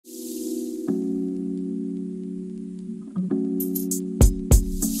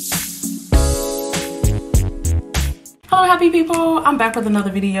Hello happy people, I'm back with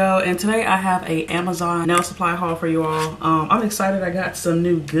another video, and today I have a Amazon nail supply haul for you all. I'm excited. I got some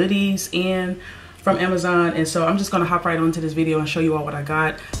new goodies in from Amazon, and so I'm just gonna hop right onto this video and show you all what I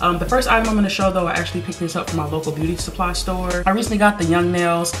got. The first item I'm gonna show though, I actually picked this up from my local beauty supply store. I recently got the Young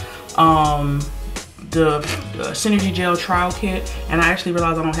Nails the Synergy Gel Trial Kit, and I actually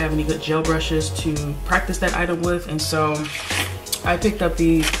realized I don't have any good gel brushes to practice that item with, and so I picked up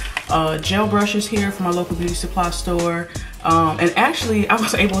these gel brushes here from my local beauty supply store. And actually I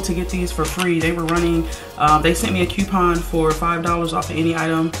was able to get these for free. They were running, they sent me a coupon for $5 off of any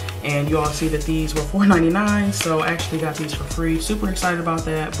item, and you all see that these were $4.99, so I actually got these for free. Super excited about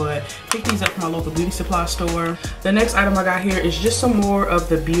that, but picked these up from my local beauty supply store. The next item I got here is just some more of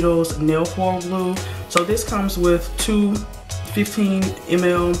the Beetles nail foil glue. So this comes with two 15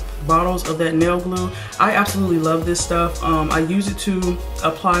 ml bottles of that nail glue. I absolutely love this stuff. I use it to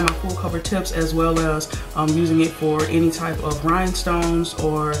apply my full cover tips, as well as using it for any type of rhinestones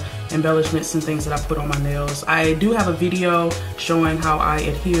or embellishments and things that I put on my nails. I do have a video showing how I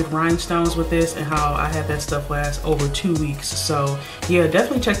adhered rhinestones with this and how I had that stuff last over 2 weeks. So yeah,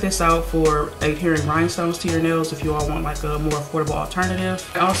 definitely check this out for adhering rhinestones to your nails if you all want like a more affordable alternative.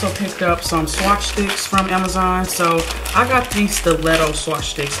 I also picked up some swatch sticks from Amazon. So I got these stiletto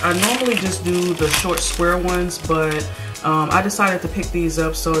swatch sticks. I normally just do the short square ones, but I decided to pick these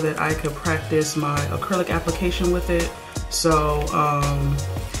up so that I could practice my acrylic application with it. So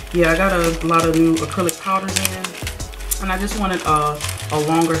yeah, I got a lot of new acrylic powders in, and I just wanted a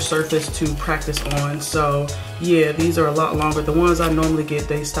longer surface to practice on. So yeah, these are a lot longer. The ones I normally get,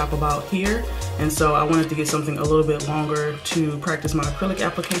 they stop about here, and so I wanted to get something a little bit longer to practice my acrylic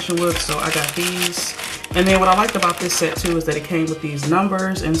application with, so I got these. And then what I liked about this set too is that it came with these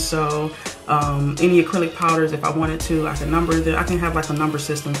numbers, and so any acrylic powders, if I wanted to, I can number them. I can have like a number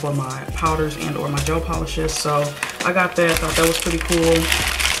system for my powders and or my gel polishes. So I got that, thought that was pretty cool.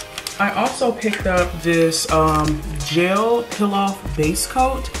 I also picked up this gel peel-off base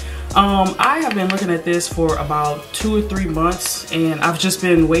coat. I have been looking at this for about 2 or 3 months, and I've just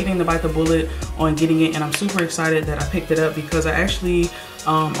been waiting to bite the bullet on getting it, and I'm super excited that I picked it up because I actually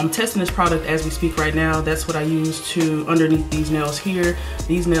I'm testing this product as we speak right now. That's what I use to underneath these nails here.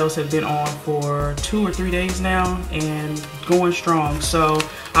 These nails have been on for 2 or 3 days now and going strong. So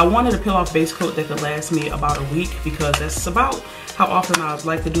I wanted a peel off base coat that could last me about a week, because that's about how often I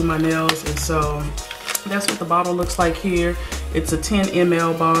like to do my nails, and so that's what the bottle looks like here. It's a 10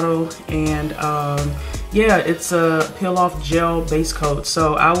 ml bottle, and yeah, it's a peel off gel base coat.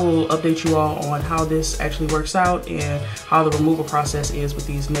 So I will update you all on how this actually works out and how the removal process is with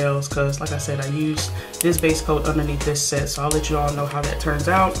these nails, because like I said, I use this base coat underneath this set, so I'll let you all know how that turns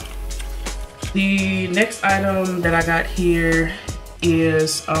out. The next item that I got here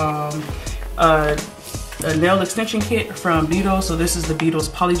is a nail extension kit from Beetles. So this is the Beetles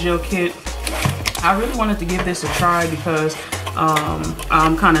Polygel kit. I really wanted to give this a try because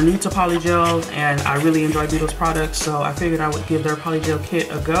I'm kind of new to Polygel and I really enjoy Beetles products, so I figured I would give their Polygel kit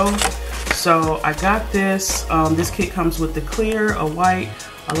a go. So I got this. This kit comes with the clear, a white,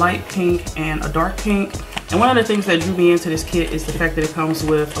 a light pink, and a dark pink. And one of the things that drew me into this kit is the fact that it comes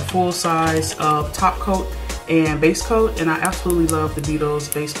with a full size top coat and base coat, and I absolutely love the Beetles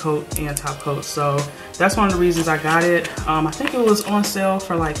base coat and top coat, so that's one of the reasons I got it. I think it was on sale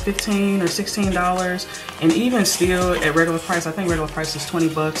for like $15 or $16, and even still at regular price, I think regular price is 20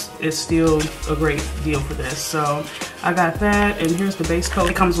 bucks, it's still a great deal for this. So I got that, and here's the base coat.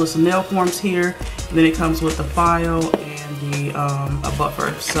 It comes with some nail forms here, and then it comes with the file and the a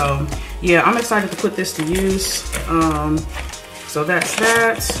buffer. So yeah, I'm excited to put this to use. So that's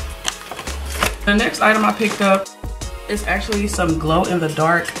that. The next item I picked up is actually some glow in the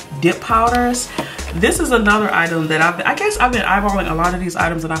dark dip powders. This is another item that I guess I've been eyeballing a lot of these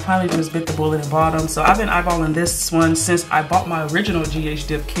items, and I finally just bit the bullet and bought them. So I've been eyeballing this one since I bought my original GH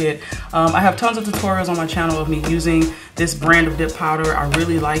dip kit. I have tons of tutorials on my channel of me using this brand of dip powder. I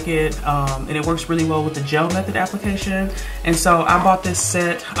really like it, and it works really well with the gel method application. And so I bought this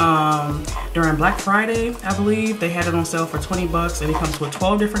set during Black Friday, I believe. They had it on sale for 20 bucks, and it comes with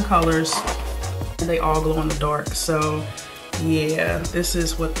 12 different colors. They all glow in the dark. So yeah, this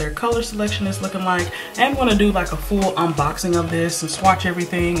is what their color selection is looking like. I'm gonna do like a full unboxing of this and swatch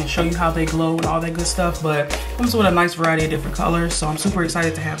everything and show you how they glow and all that good stuff, but it comes with a nice variety of different colors, so I'm super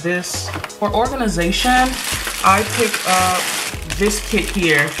excited to have this. For organization, I picked up this kit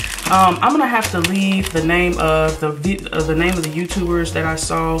here. I'm gonna have to leave the name of the YouTubers that I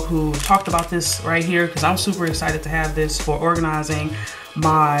saw who talked about this right here, because I'm super excited to have this for organizing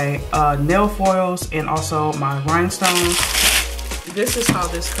my nail foils and also my rhinestones. This is how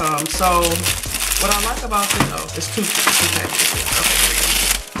this comes. So what I like about this, oh, it's two packages.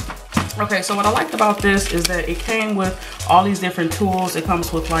 Okay, so what I liked about this is that it came with all these different tools. It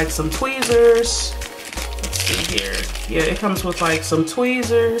comes with like some tweezers. Let's see here. Yeah, it comes with like some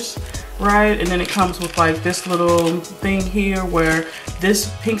tweezers, right? And then it comes with like this little thing here where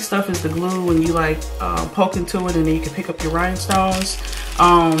this pink stuff is the glue when you like poke into it, and then you can pick up your rhinestones.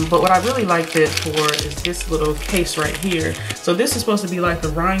 But what I really liked it for is this little case right here. So this is supposed to be like the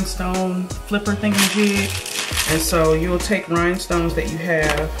rhinestone flipper thingamajig. And so you'll take rhinestones that you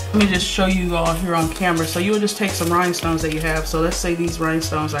have. Let me just show you all here on camera. So you'll just take some rhinestones that you have. So let's say these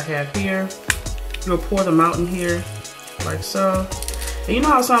rhinestones I have here. You'll pour them out in here like so. And you know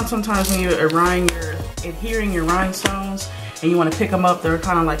how sometimes when you're adhering your rhinestones and you want to pick them up, they're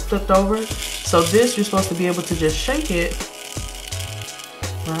kind of like flipped over. So this, you're supposed to be able to just shake it,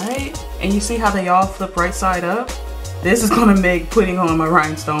 right? And you see how they all flip right side up? This is gonna make putting on my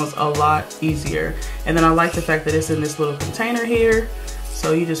rhinestones a lot easier. And then I like the fact that it's in this little container here.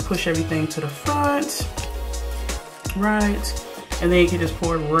 So you just push everything to the front, right? And then you can just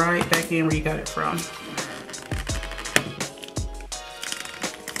pour it right back in where you got it from.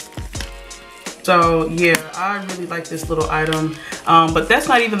 So yeah, I really like this little item. But that's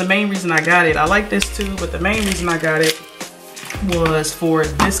not even the main reason I got it. I like this too, but the main reason I got it was for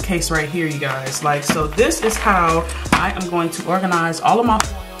this case right here, you guys. Like, so this is how I am going to organize all of my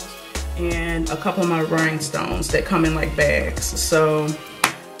foils and a couple of my rhinestones that come in like bags. So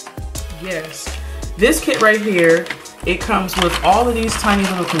yes, this kit right here, it comes with all of these tiny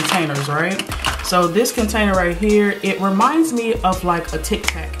little containers, right? So this container right here, it reminds me of like a Tic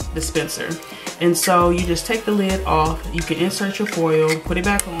Tac dispenser. And so you just take the lid off, you can insert your foil, put it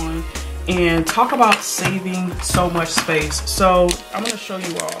back on, and talk about saving so much space. So I'm gonna show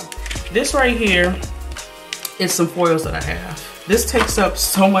you all. This right here is some foils that I have. This takes up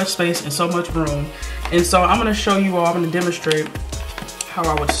so much space and so much room. And so I'm gonna show you all, I'm gonna demonstrate how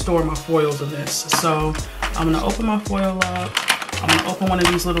I would store my foils in this. So I'm gonna open my foil up. I'm gonna open one of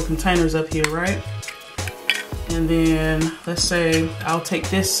these little containers up here, right? And then let's say I'll take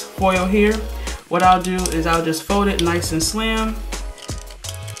this foil here. What I'll do is I'll just fold it nice and slim.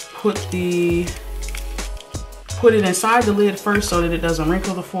 Put it inside the lid first so that it doesn't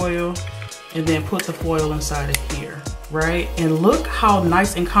wrinkle the foil, and then put the foil inside of here, right? And look how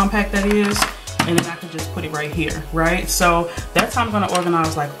nice and compact that is. And then I can just put it right here, right? So that's how I'm gonna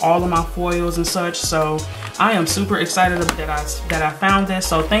organize like all of my foils and such. So I am super excited that I found this.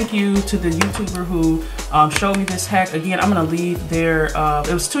 So thank you to the YouTuber who showed me this hack. Again, I'm gonna leave their,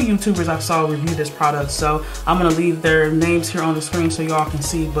 it was two YouTubers I saw review this product. So I'm gonna leave their names here on the screen so y'all can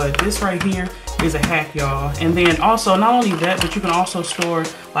see. But this right here is a hack, y'all. And then also, not only that, but you can also store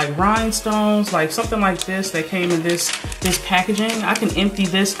like rhinestones, like something like this that came in this packaging. I can empty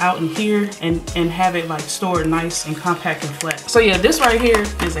this out in here and have it like stored nice and compact and flat. So yeah, this right here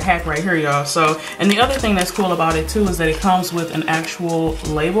is a hack right here, y'all. So, and the other thing that's cool about it too is that it comes with an actual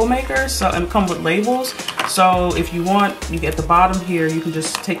label maker. So, and come with labels. So if you want, you get the bottom here, you can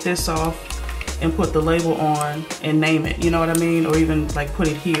just take this off and put the label on and name it, you know what I mean? Or even like put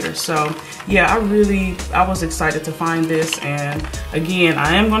it here. So yeah, I was excited to find this. And again,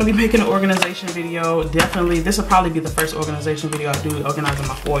 I am gonna be making an organization video. Definitely, this will probably be the first organization video I do organizing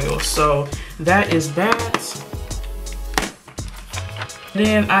my foils. So that is that.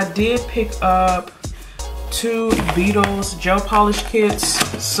 Then I did pick up 2 Beetles gel polish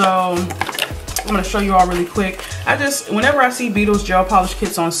kits. So I'm gonna show you all really quick. Whenever I see Beetles gel polish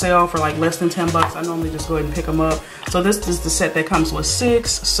kits on sale for like less than 10 bucks, I normally just go ahead and pick them up. So this is the set that comes with 6.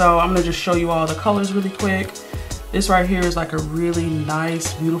 So I'm gonna just show you all the colors really quick. This right here is like a really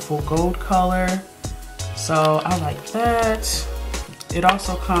nice, beautiful gold color. So I like that. It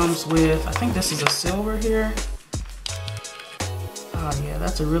also comes with, I think this is a silver here. Oh yeah,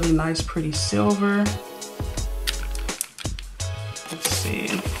 that's a really nice, pretty silver. Let's see.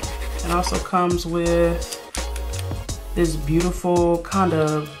 It also comes with this beautiful kind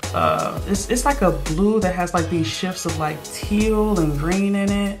of, it's like a blue that has like these shifts of like teal and green in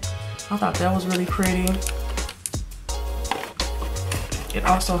it. I thought that was really pretty. It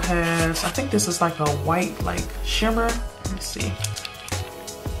also has, I think this is like a white like shimmer. Let me see.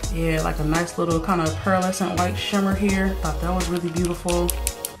 Yeah, like a nice little kind of pearlescent white shimmer here. Thought that was really beautiful.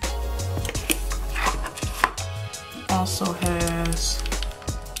 Also has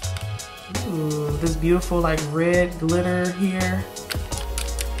this beautiful like red glitter here.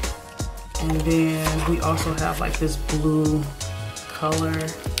 And then we also have like this blue color.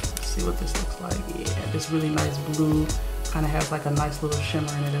 Let's see what this looks like. Yeah, this really nice blue kind of has like a nice little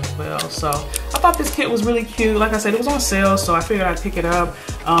shimmer in it as well. So I thought this kit was really cute. Like I said, it was on sale, so I figured I'd pick it up.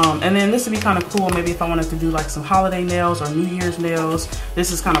 And then this would be kind of cool maybe if I wanted to do like some holiday nails or New Year's nails.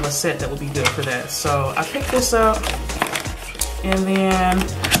 This is kind of a set that would be good for that. So I picked this up, and then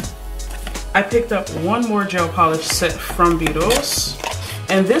I picked up one more gel polish set from Beetles.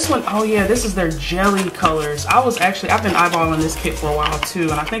 And this one, oh yeah, this is their jelly colors. I've been eyeballing this kit for a while too,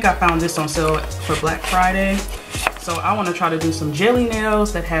 and I think I found this on sale for Black Friday. So I want to try to do some jelly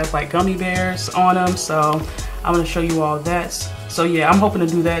nails that have like gummy bears on them. So I'm going to show you all that. So yeah, I'm hoping to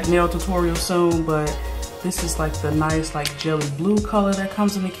do that nail tutorial soon, but this is like the nice like jelly blue color that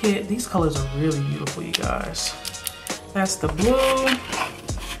comes in the kit. These colors are really beautiful, you guys. That's the blue.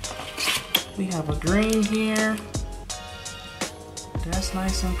 We have a green here. That's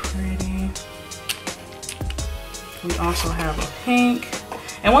nice and pretty. We also have a pink.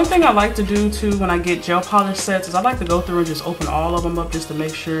 And one thing I like to do too when I get gel polish sets is I like to go through and just open all of them up just to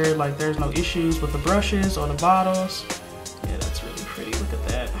make sure like there's no issues with the brushes or the bottles. Yeah, that's really pretty. Look at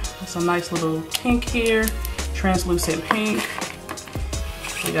that. It's a nice little pink here. Translucent pink.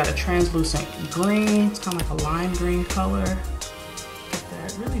 We got a translucent green. It's kind of like a lime green color. Look at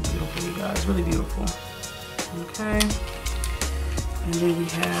that. Really beautiful, you guys. Really beautiful. Okay. And then we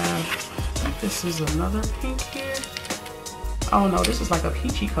have, I think this is another pink here. Oh no, this is like a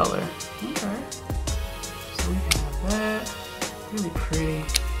peachy color. Okay. So we have that. Really pretty.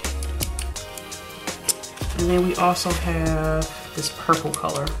 And then we also have this purple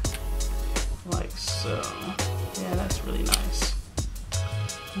color. Like so. Yeah, that's really nice.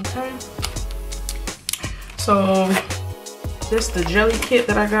 Okay. So this is the jelly kit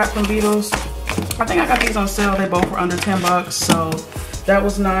that I got from Beetles. I think I got these on sale. They both were under 10 bucks, so that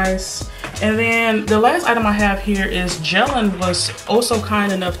was nice. And then the last item I have here is Gelin was also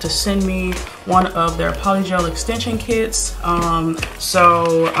kind enough to send me one of their Polygel extension kits.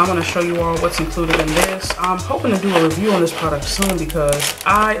 So I'm gonna show you all what's included in this. I'm hoping to do a review on this product soon because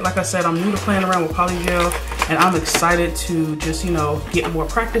like I said, I'm new to playing around with Polygel, and I'm excited to just, you know, get more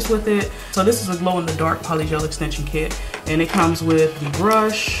practice with it. So this is a glow in the dark Polygel extension kit, and it comes with the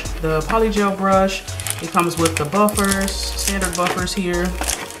brush, the Polygel brush. It comes with the buffers, standard buffers here.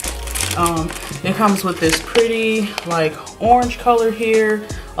 It comes with this pretty like orange color here,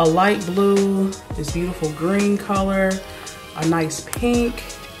 a light blue, this beautiful green color, a nice pink,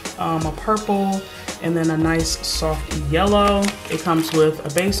 a purple, and then a nice soft yellow. It comes with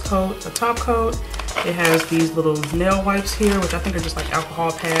a base coat, a top coat. It has these little nail wipes here, which I think are just like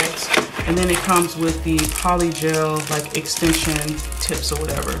alcohol pads. And then it comes with the Polygel like extension tips or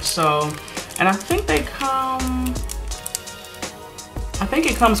whatever. So, and I think they come, I think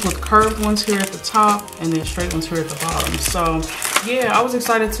it comes with curved ones here at the top and then straight ones here at the bottom. So yeah, I was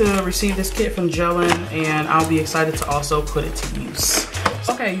excited to receive this kit from Gelin, and I'll be excited to also put it to use.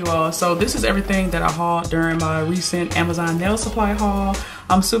 Okay, you all, so this is everything that I hauled during my recent Amazon nail supply haul.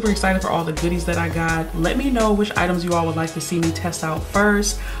 I'm super excited for all the goodies that I got. Let me know which items you all would like to see me test out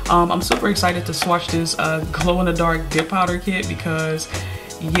first. I'm super excited to swatch this glow-in-the-dark dip powder kit because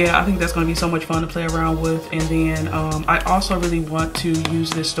yeah, I think that's going to be so much fun to play around with. And then I also really want to use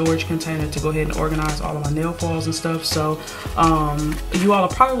this storage container to go ahead and organize all of my nail foils and stuff. So you all will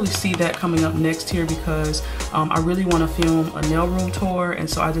probably see that coming up next here because I really want to film a nail room tour, and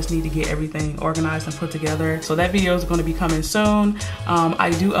so I just need to get everything organized and put together. So that video is going to be coming soon.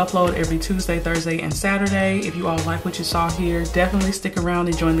 I do upload every Tuesday, Thursday, and Saturday. If you all like what you saw here, definitely stick around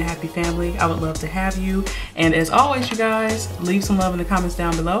and join the happy family. I would love to have you. And as always, you guys, leave some love in the comments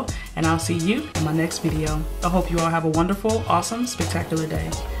down below, and I'll see you in my next video. I hope you all have a wonderful, awesome, spectacular day.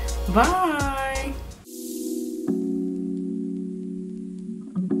 Bye.